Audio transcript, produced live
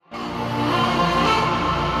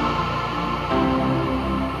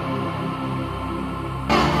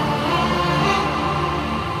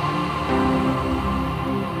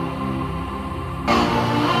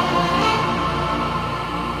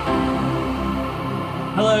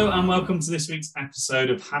Hello and welcome to this week's episode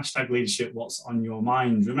of Hashtag Leadership What's on Your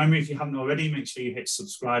Mind. Remember, if you haven't already, make sure you hit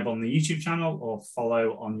subscribe on the YouTube channel or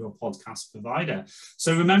follow on your podcast provider.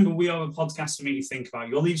 So remember, we are a podcast to make you think about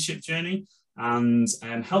your leadership journey and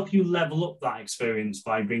help you level up that experience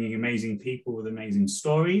by bringing amazing people with amazing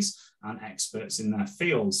stories and experts in their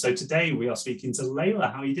fields. So today we are speaking to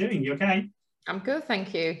Layla. How are you doing? You okay? I'm good,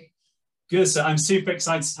 thank you. Good. So I'm super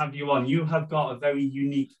excited to have you on. You have got a very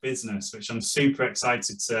unique business, which I'm super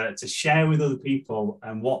excited to share with other people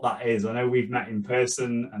and what that is. I know we've met in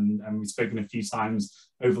person and we've spoken a few times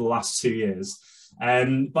over the last 2 years.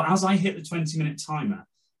 But as I hit the 20-minute timer,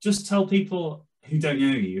 just tell people who don't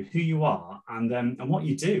know you, who you are and what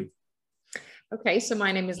you do. Okay, so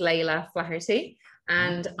my name is Layla Flaherty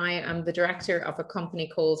and I am the director of a company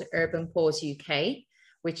called Urban Paws UK,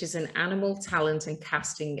 which is an animal talent and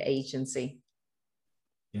casting agency.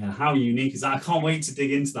 Yeah, how unique is that? I can't wait to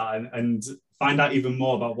dig into that and find out even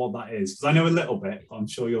more about what that is, because I know a little bit, but I'm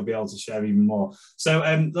sure you'll be able to share even more. So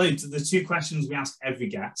the two questions we ask every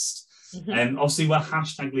guest, obviously we're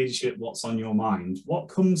hashtag leadership, what's on your mind? What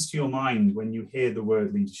comes to your mind when you hear the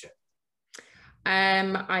word leadership?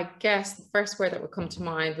 I guess the first word that would come to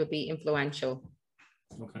mind would be influential.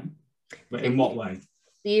 Okay, but in what way?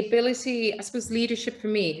 The ability, I suppose leadership for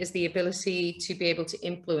me is the ability to be able to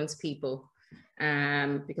influence people.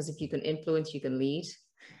 Because if you can influence, you can lead.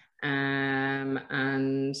 And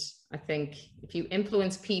I think if you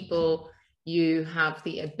influence people, you have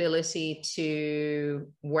the ability to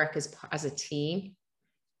work as a team.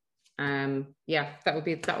 Yeah, that would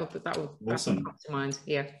Awesome. come to mind.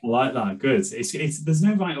 Yeah, I like that. Good. It's there's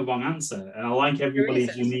no right or wrong answer, and I like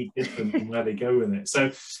everybody's unique, different, and where they go with it. So,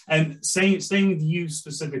 staying with you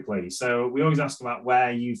specifically. So we always ask about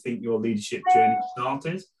where you think your leadership journey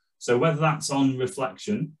started. So whether that's on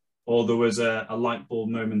reflection or there was a light bulb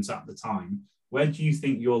moment at the time, where do you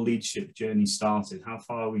think your leadership journey started? How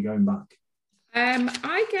far are we going back?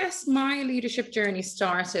 I guess my leadership journey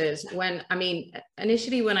started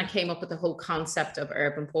initially when I came up with the whole concept of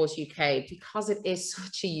Urban Paws UK, because it is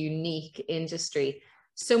such a unique industry.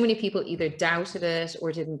 So many people either doubted it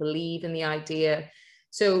or didn't believe in the idea.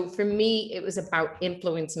 So for me, it was about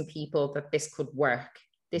influencing people that this could work.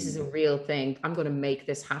 This is a real thing. I'm going to make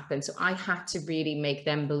this happen. So I had to really make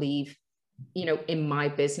them believe, in my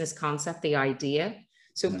business concept, the idea.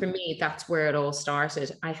 So for me, that's where it all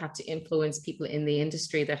started. I had to influence people in the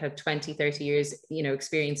industry that had 20, 30 years,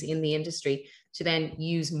 experience in the industry to then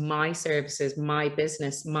use my services, my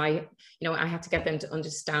business, I had to get them to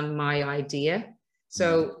understand my idea.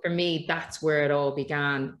 So for me, that's where it all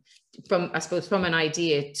began, from an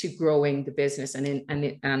idea to growing the business and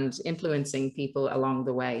influencing people along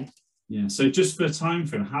the way. Yeah. So just for a time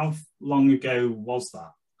frame, how long ago was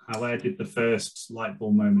that? Where did the first light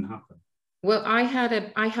bulb moment happen? Well, I have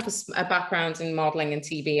a background in modeling and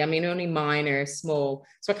TV. I mean, only minor, small.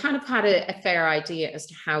 So I kind of had a fair idea as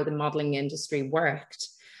to how the modeling industry worked.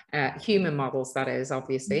 Human models, that is,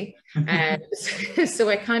 obviously. So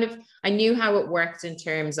I knew how it worked in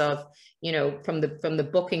terms of, from the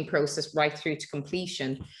booking process right through to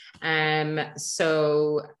completion.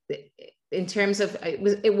 So in terms of,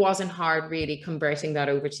 it wasn't hard really converting that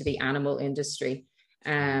over to the animal industry.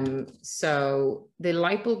 So the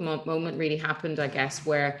light bulb moment really happened, I guess,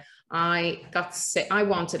 where I got sick. I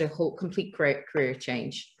wanted a whole complete career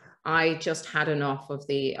change. I just had enough of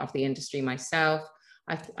the industry myself.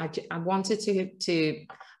 I wanted to,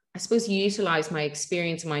 I suppose, utilize my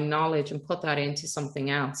experience and my knowledge and put that into something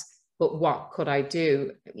else. But what could I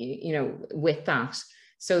do, with that?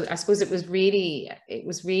 So I suppose it was really,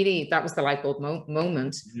 that was the light bulb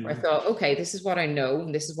moment where I thought, okay, this is what I know,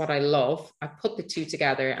 and this is what I love. I put the two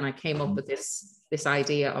together and I came up with this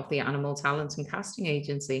idea of the Animal Talent and Casting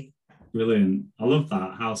Agency. Brilliant. I love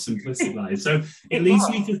that, how simplistic that is. So it leads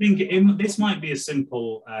me to think, this might be a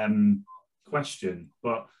simple question,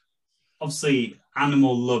 but obviously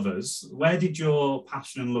animal lovers, where did your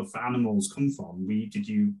passion and love for animals come from? Were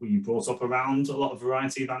you brought up around a lot of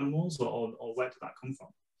variety of animals, or where did that come from?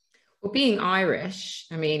 Well, being Irish,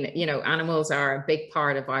 I mean, animals are a big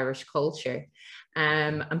part of Irish culture.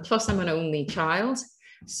 And plus I'm an only child,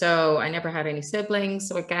 so I never had any siblings.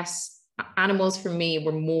 So I guess animals for me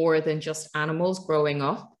were more than just animals growing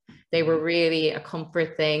up. They were really a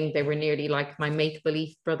comfort thing. They were nearly like my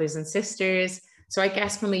make-believe brothers and sisters. So I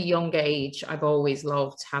guess from a young age, I've always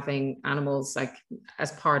loved having animals like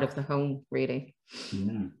as part of the home, really.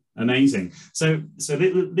 Yeah, amazing. So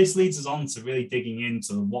this leads us on to really digging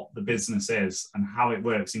into what the business is and how it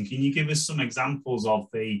works. And can you give us some examples of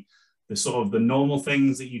the sort of the normal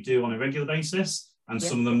things that you do on a regular basis, and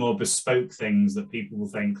some of the more bespoke things that people will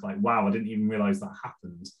think like, wow, I didn't even realize that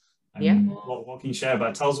happened. What can you share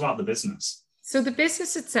about? Tell us about the business. So the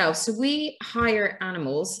business itself, so we hire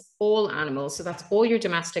animals, all animals. So that's all your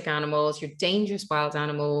domestic animals, your dangerous wild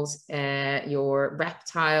animals, your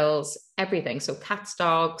reptiles, everything. So cats,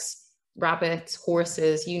 dogs, rabbits,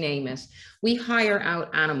 horses, you name it. We hire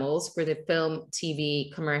out animals for the film,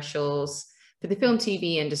 TV, commercials. For the film,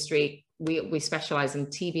 TV industry, we specialize in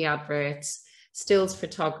TV adverts, stills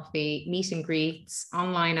photography, meet and greets,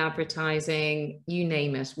 online advertising, you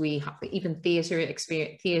name it. We have even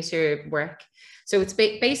theater work. So it's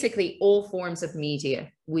basically all forms of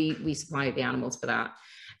media. We supply the animals for that.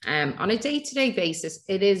 On a day-to-day basis,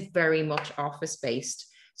 it is very much office-based.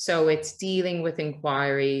 So it's dealing with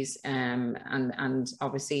inquiries and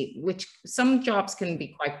obviously, which some jobs can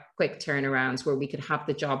be quite quick turnarounds where we could have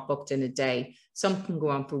the job booked in a day. Some can go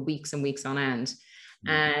on for weeks and weeks on end.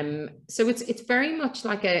 So it's very much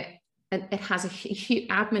like it has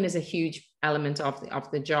admin is a huge element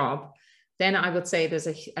of the job. Then I would say there's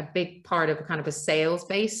a big part of kind of a sales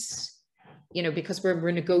base, you know, because we're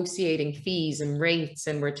negotiating fees and rates,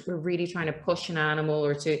 and we're really trying to push an animal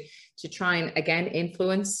or to try and again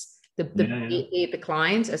influence the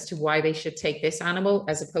client as to why they should take this animal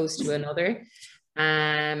as opposed to another.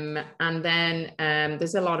 And then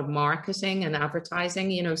there's a lot of marketing and advertising,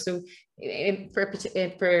 you know. So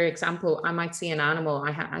for example, I might see an animal.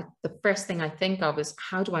 The first thing I think of is,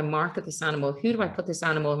 how do I market this animal? Who do I put this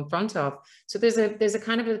animal in front of? So there's a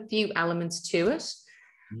kind of a few elements to it.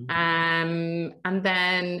 And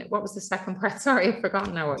then what was the second part? Sorry, I've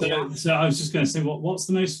forgotten now. So I was just going to say, what's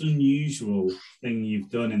the most unusual thing you've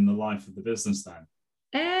done in the life of the business then?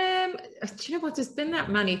 Do you know what? There's been that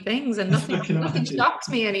many things, and nothing shocks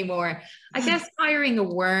me anymore. I guess hiring a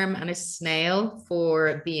worm and a snail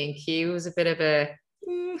for B&Q was a bit of a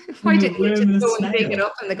why didn't you just go and dig it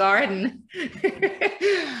up in the garden?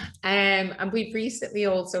 And we've recently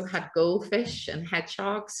also had goldfish and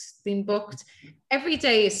hedgehogs being booked. Every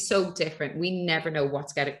day is so different. We never know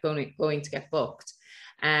what's going to get booked.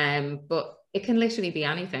 But it can literally be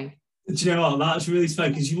anything. Do you know what? That's really funny,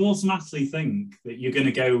 because you automatically think that you're going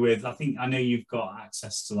to go with, I know you've got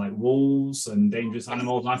access to like wolves and dangerous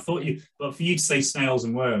animals, and I thought but for you to say snails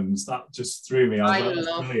and worms, that just threw me. I was like,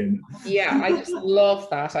 that's brilliant. Yeah, I just love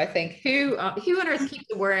that. I think who on earth keeps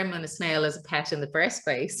a worm and a snail as a pet in the first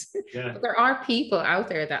place? Yeah. But there are people out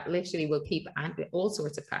there that literally will keep all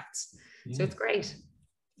sorts of pets. Yeah. So it's great.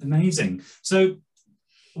 Amazing. So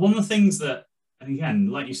one of the things that, and again,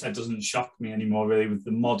 like you said, doesn't shock me anymore really with the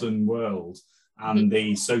modern world and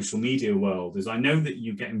the social media world, is I know that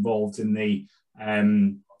you get involved in the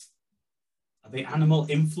animal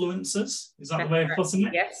influencers. Is that the way of putting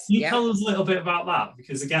it? Yes. Can you tell us a little bit about that?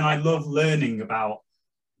 Because again, I love learning about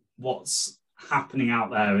what's happening out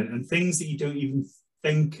there and things that you don't even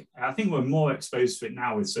think. I think we're more exposed to it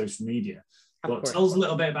now with social media. But tell us a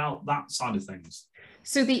little bit about that side of things.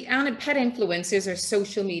 So the pet influencers are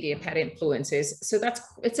social media pet influencers. So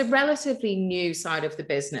it's a relatively new side of the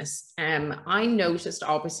business. I noticed,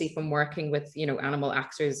 obviously, from working with, you know, animal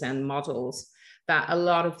actors and models, that a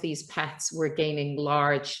lot of these pets were gaining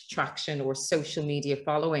large traction or social media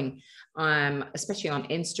following, especially on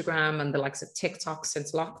Instagram and the likes of TikTok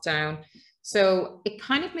since lockdown. So it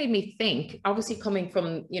kind of made me think, obviously coming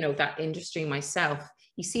from, you know, that industry myself,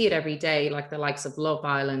 you see it every day, like the likes of Love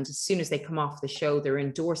Island. As soon as they come off the show, they're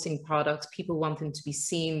endorsing products. People want them to be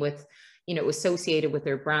seen with, you know, associated with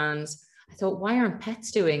their brands. I thought, why aren't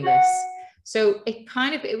pets doing this? So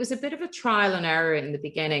it was a bit of a trial and error in the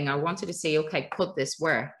beginning. I wanted to say, okay, could this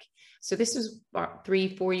work? So this was about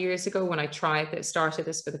 3-4 years ago when I started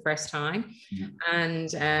this for the first time.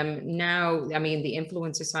 And now, I mean, the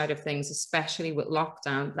influencer side of things, especially with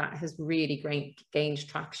lockdown, that has really gained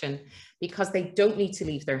traction because they don't need to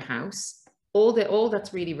leave their house. All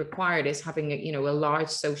that's really required is having a large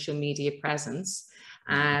social media presence.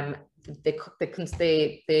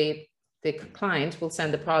 The client will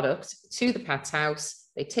send the product to the pet's house.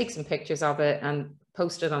 They take some pictures of it and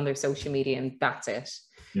post it on their social media, and that's it.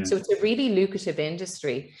 Yeah. So it's a really lucrative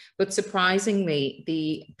industry, but surprisingly,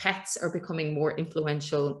 the pets are becoming more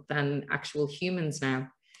influential than actual humans now.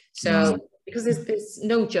 So because there's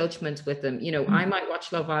no judgment with them, you know, I might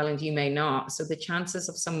watch Love Island, you may not. So the chances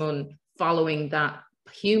of someone following that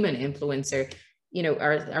human influencer, you know,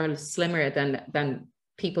 are slimmer than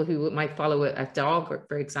people who might follow a dog,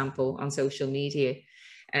 for example, on social media.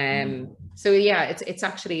 So yeah, it's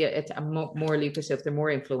actually more lucrative. They're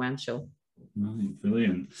more influential. Right,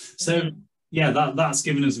 brilliant. So yeah, that's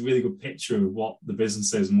given us a really good picture of what the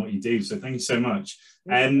business is and what you do. So thank you so much.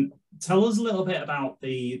 And tell us a little bit about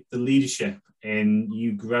the leadership in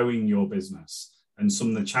you growing your business and some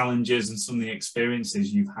of the challenges and some of the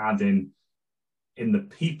experiences you've had in the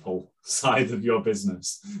people side of your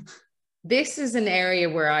business? This is an area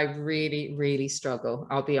where I really, really struggle,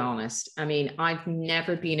 I'll be honest. I mean, I've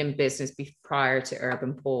never been in business prior to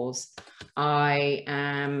Urban Pools. I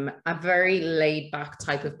am a very laid back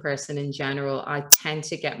type of person in general. I tend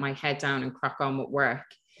to get my head down and crack on with work.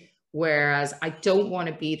 Whereas I don't want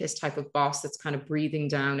to be this type of boss that's kind of breathing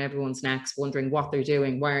down everyone's necks, wondering what they're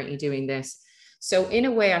doing. Why aren't you doing this? So in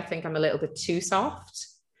a way, I think I'm a little bit too soft.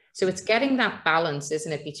 So it's getting that balance,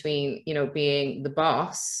 isn't it, between, you know, being the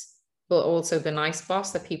boss, but also the nice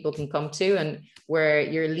boss that people can come to, and where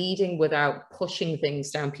you're leading without pushing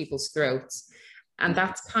things down people's throats. And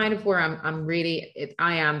that's kind of where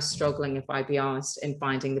I am struggling, if I be honest, in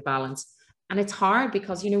finding the balance. And it's hard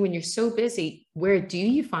because, you know, when you're so busy, where do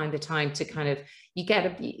you find the time to kind of,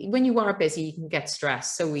 when you are busy, you can get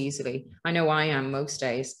stressed so easily. I know I am most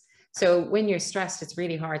days. So when you're stressed, it's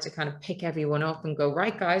really hard to kind of pick everyone up and go,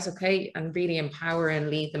 right, guys, okay, and really empower and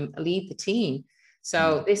lead the team.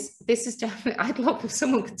 So this is definitely, I'd love if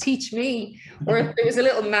someone could teach me, or if there was a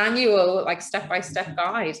little manual, like step-by-step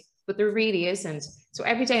guide, but there really isn't. So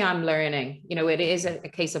every day I'm learning, you know, it is a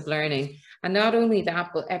case of learning. And not only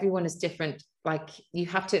that, but everyone is different. Like you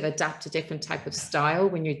have to adapt a different type of style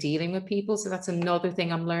when you're dealing with people. So that's another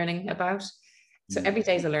thing I'm learning about. So every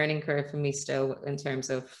day is a learning curve for me still in terms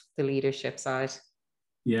of the leadership side.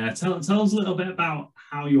 Yeah, tell us a little bit about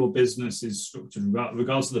how your business is structured in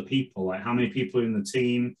regards to the people, like how many people are in the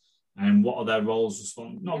team and what are their roles,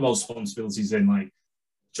 not roles, responsibilities in like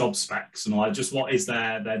job specs and all that, just what is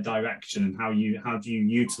their direction and how do you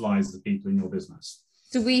utilize the people in your business?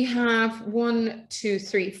 So we have 4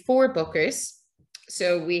 bookers.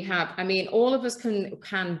 So we have, I mean, all of us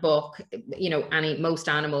can book, you know, most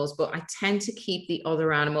animals, but I tend to keep the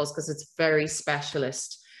other animals because it's very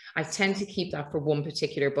specialist. I tend to keep that for one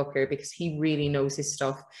particular booker because he really knows his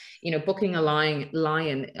stuff. You know, booking a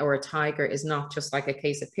lion or a tiger is not just like a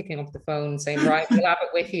case of picking up the phone and saying, right, we'll have it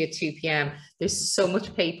with you at 2 p.m. There's so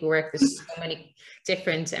much paperwork. There's so many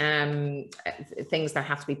different things that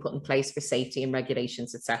have to be put in place for safety and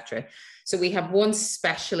regulations, etc. So we have one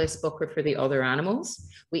specialist booker for the other animals.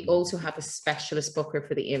 We also have a specialist booker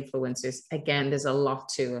for the influencers. Again, there's a lot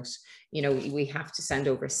to it. You know, we have to send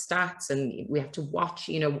over stats and we have to watch,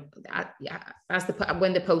 you know,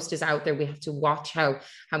 when the post is out there, we have to watch how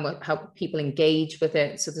people engage with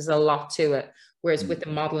it. So there's a lot to it. Whereas with the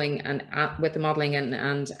modeling and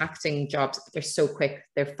acting jobs, they're so quick,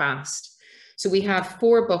 they're fast. So we have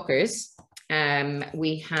 4 bookers.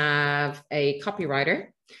 We have a copywriter.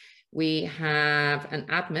 We have an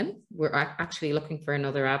admin. We're actually looking for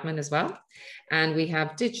another admin as well. And we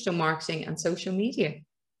have digital marketing and social media.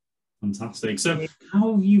 Fantastic. So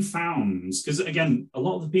how have you found, because again, a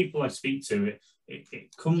lot of the people I speak to,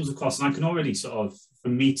 it comes across, and I can already sort of,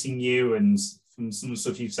 from meeting you and from some of the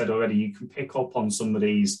stuff you've said already, you can pick up on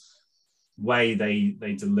somebody's way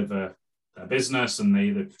they deliver their business and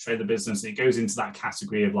they portray the business. And it goes into that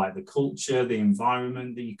category of like the culture, the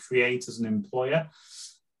environment that you create as an employer.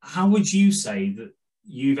 How would you say that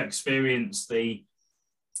you've experienced the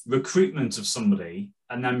recruitment of somebody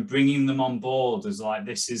and then bringing them on board as like,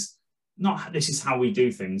 this is how we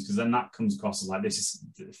do things, because then that comes across as like,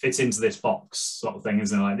 fits into this box sort of thing,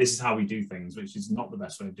 isn't it? Like, this is how we do things, which is not the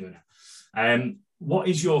best way of doing it. What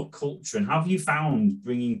is your culture and how have you found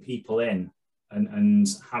bringing people in and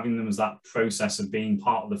having them as that process of being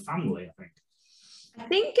part of the family, I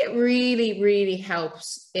think it really, really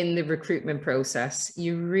helps in the recruitment process.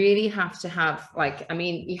 You really have to have,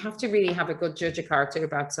 you have to really have a good judge of character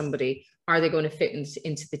about somebody. Are they going to fit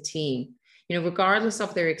into the team? You know, regardless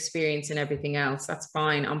of their experience and everything else, that's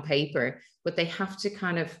fine on paper, but they have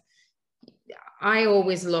to I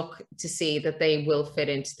always look to see that they will fit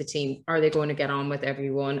into the team. Are they going to get on with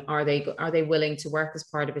everyone? Are they willing to work as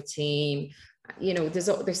part of a team? You know,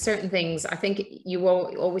 there's certain things. I think you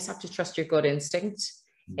always have to trust your gut instinct.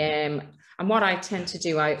 And what I tend to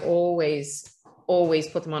do, I always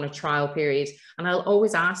put them on a trial period, and I'll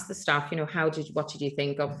always ask the staff, you know, what did you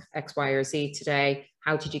think of X, Y, or Z today?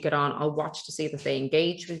 How did you get on? I'll watch to see that they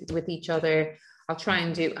engage with each other. I'll try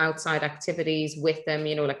and do outside activities with them,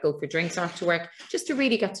 you know, like go for drinks after work, just to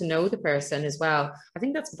really get to know the person as well. I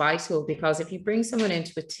think that's vital, because if you bring someone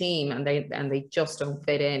into a team and they just don't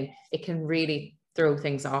fit in, it can really throw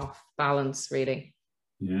things off balance, really.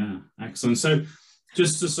 Yeah, excellent. So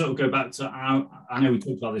just to sort of go back to I know we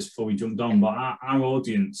talked about this before we jumped on, but our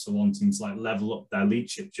audience are wanting to like level up their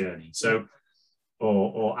leadership journey. So,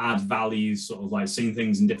 or add value, sort of like seeing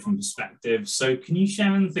things in different perspectives. So can you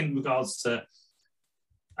share anything in regards to,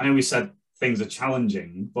 I know we said things are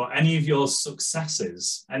challenging, but any of your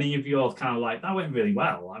successes, any of your kind of like, that went really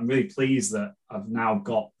well, I'm really pleased that I've now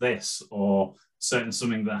got this, or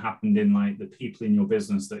something that happened in like the people in your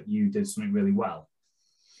business that you did something really well?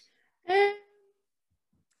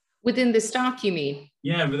 Within the stock, you mean?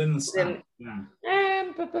 Yeah, within the staff. Yeah.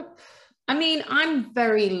 I mean, I'm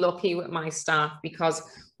very lucky with my staff, because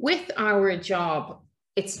with our job,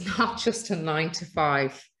 it's not just a 9 to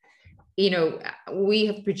 5. You know, we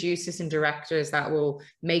have producers and directors that will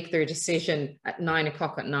make their decision at 9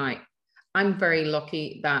 o'clock at night. I'm very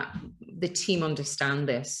lucky that the team understand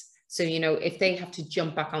this. So, you know, if they have to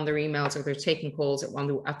jump back on their emails, or they're taking calls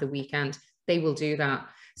at the weekend, they will do that.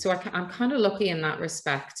 So I'm kind of lucky in that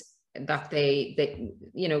respect, that they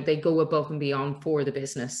you know, they go above and beyond for the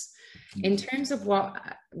business. In terms of what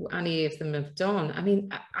any of them have done, I mean,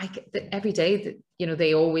 every day that, you know,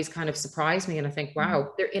 they always kind of surprise me, and I think,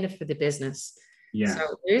 wow, they're in it for the business. Yeah.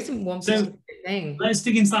 So there isn't one particular thing. Let's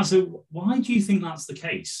dig into that. So why do you think that's the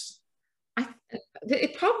case?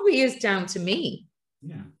 It probably is down to me.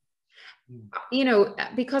 Yeah. You know,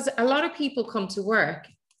 because a lot of people come to work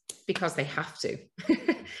because they have to.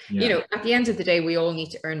 You know, at the end of the day, we all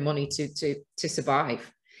need to earn money to survive.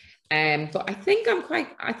 But I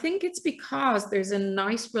think it's because there's a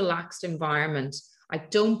nice, relaxed environment. I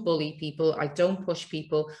don't bully people. I don't push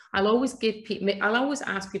people. I'll always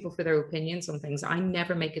ask people for their opinions on things. I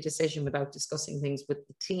never make a decision without discussing things with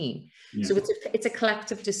the team. Yeah. So it's a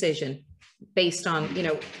collective decision based on, you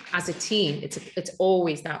know, as a team. It's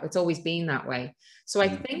always been that way. So I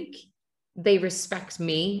think they respect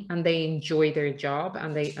me, and they enjoy their job,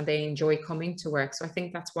 and they enjoy coming to work. So I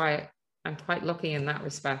think that's why I'm quite lucky in that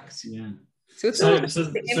respect. Yeah. So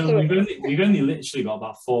we've only literally got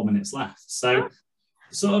about 4 minutes left. So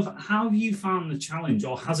sort of, how have you found the challenge,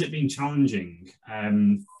 or has it been challenging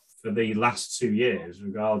for the last 2 years,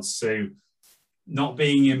 regards to not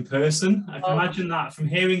being in person? I can imagine that, from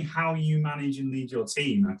hearing how you manage and lead your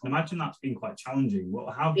team, I can imagine that's been quite challenging.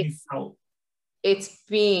 How have you felt? It's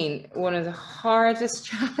been one of the hardest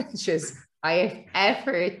challenges I have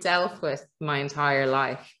ever dealt with my entire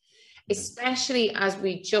life, especially as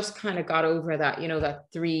we just kind of got over that, you know,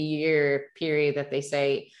 that 3-year period that they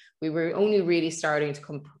say we were only really starting to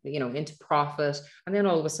come, you know, into profit. And then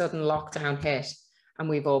all of a sudden lockdown hit, and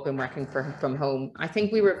we've all been working from home. I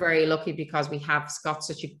think we were very lucky because we have got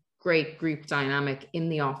such a great group dynamic in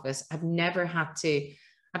the office. I've never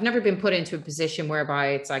been put into a position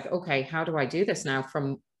whereby it's like, okay, how do I do this now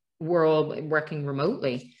from we're all working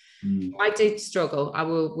remotely? I did struggle, I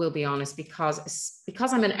will be honest, because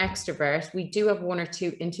I'm an extrovert. We do have 1 or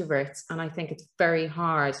 2 introverts, and I think it's very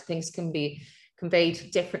hard. Things can be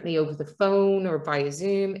conveyed differently over the phone or via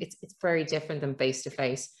Zoom. It's very different than face to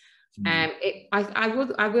face.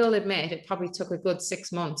 I will admit, it probably took a good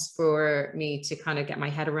 6 months for me to kind of get my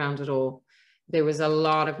head around it all. There was a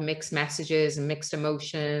lot of mixed messages and mixed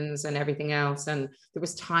emotions and everything else. And there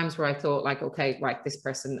was times where I thought, like, okay, right, this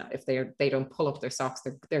person, if they don't pull up their socks,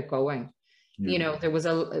 they're going. You know, there was,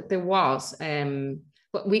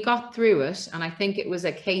 but we got through it. And I think it was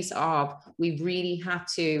a case of, we really had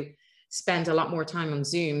to spend a lot more time on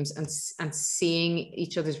Zooms and seeing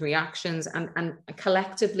each other's reactions, and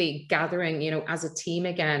collectively gathering, you know, as a team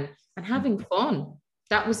again, and having fun.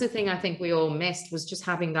 That was the thing I think we all missed, was just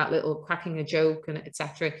having that little, cracking a joke and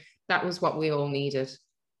etc. That was what we all needed.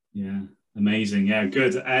 Yeah, amazing. Yeah,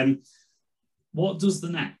 good. What does the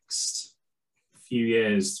next few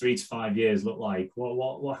years, 3 to 5 years, look like?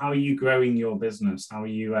 How are you growing your business? How are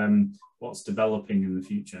you? What's developing in the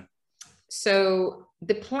future? So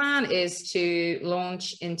the plan is to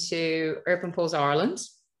launch into Urban Pools Ireland.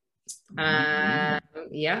 Yeah,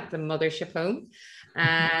 the mothership home.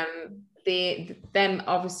 Then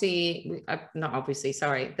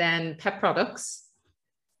pet products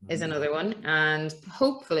is another one, and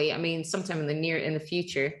hopefully, I mean, sometime in the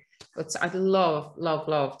future, but I'd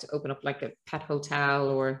love to open up like a pet hotel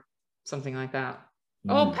or something like that.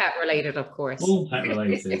 All pet related, of course. All pet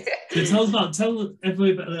related. So tell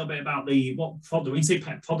everybody a little bit about what product. When you say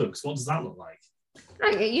pet products, what does that look like?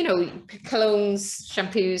 You know, colognes,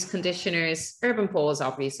 shampoos, conditioners. Urban Pools,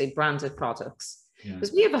 obviously, branded products.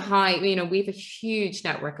 Because we have a huge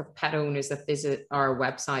network of pet owners that visit our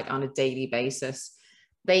website on a daily basis.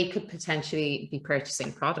 They could potentially be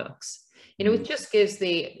purchasing products. You know, it just gives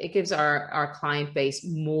our client base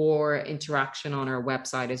more interaction on our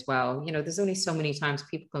website as well. You know, there's only so many times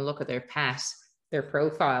people can look at their pet, their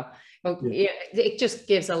profile. It just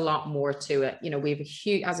gives a lot more to it. You know, we have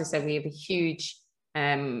a huge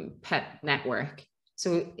pet network.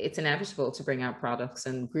 So it's inevitable to bring out products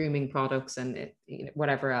and grooming products and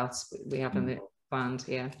whatever else we have in the planned.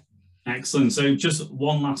 Yeah. Excellent. So just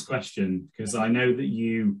one last question, because I know that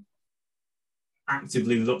you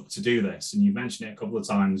actively look to do this, and you mentioned it a couple of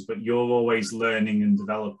times, but you're always learning and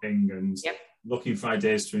developing and looking for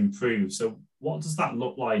ideas to improve. So what does that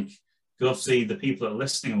look like? Because obviously the people that are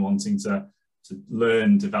listening are wanting to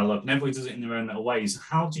learn, develop, and everybody does it in their own little ways.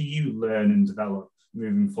 How do you learn and develop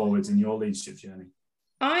moving forwards in your leadership journey?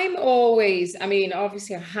 I'm always, I mean,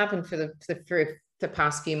 obviously I haven't for the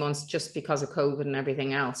past few months just because of COVID and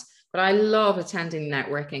everything else, but I love attending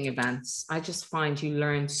networking events. I just find you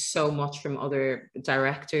learn so much from other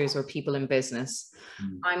directors or people in business.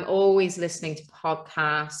 I'm always listening to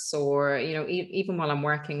podcasts, or, you know, even while I'm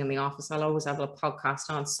working in the office, I'll always have a podcast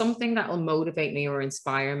on, something that will motivate me or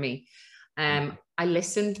inspire me. I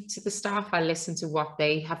listen to the staff, I listen to what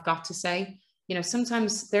they have got to say. You know,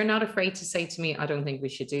 sometimes they're not afraid to say to me, I don't think we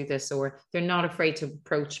should do this, or they're not afraid to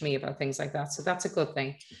approach me about things like that. So that's a good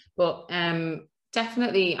thing. But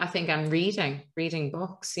definitely, I think I'm reading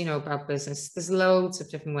books, you know, about business. There's loads of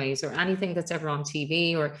different ways, or anything that's ever on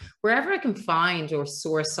TV, or wherever I can find or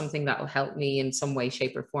source something that will help me in some way,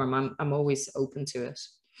 shape or form. I'm always open to it.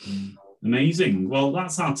 Amazing. Well,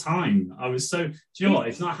 that's our time. Do you know what?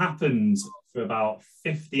 It's not happened for about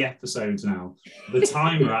 50 episodes now. The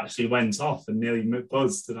timer actually went off and nearly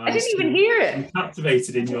buzzed, and I didn't even hear it. I'm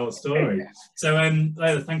captivated in your story. So,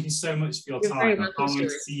 Layla, thank you so much for your time. I can't wait to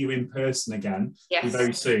see you in person again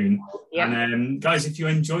very soon. Yeah. And guys, if you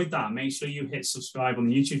enjoyed that, make sure you hit subscribe on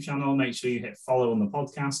the YouTube channel. Make sure you hit follow on the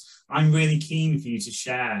podcast. I'm really keen for you to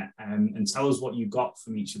share and tell us what you got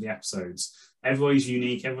from each of the episodes. Everybody's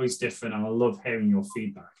unique, everybody's different, and I love hearing your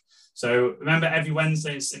feedback. So remember, every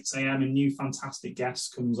Wednesday at 6 a.m. a new fantastic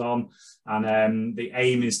guest comes on, and the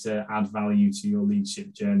aim is to add value to your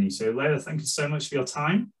leadership journey. So Layla, thank you so much for your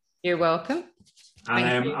time. You're welcome.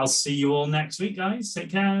 And I'll see you all next week, guys.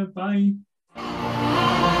 Take care. Bye.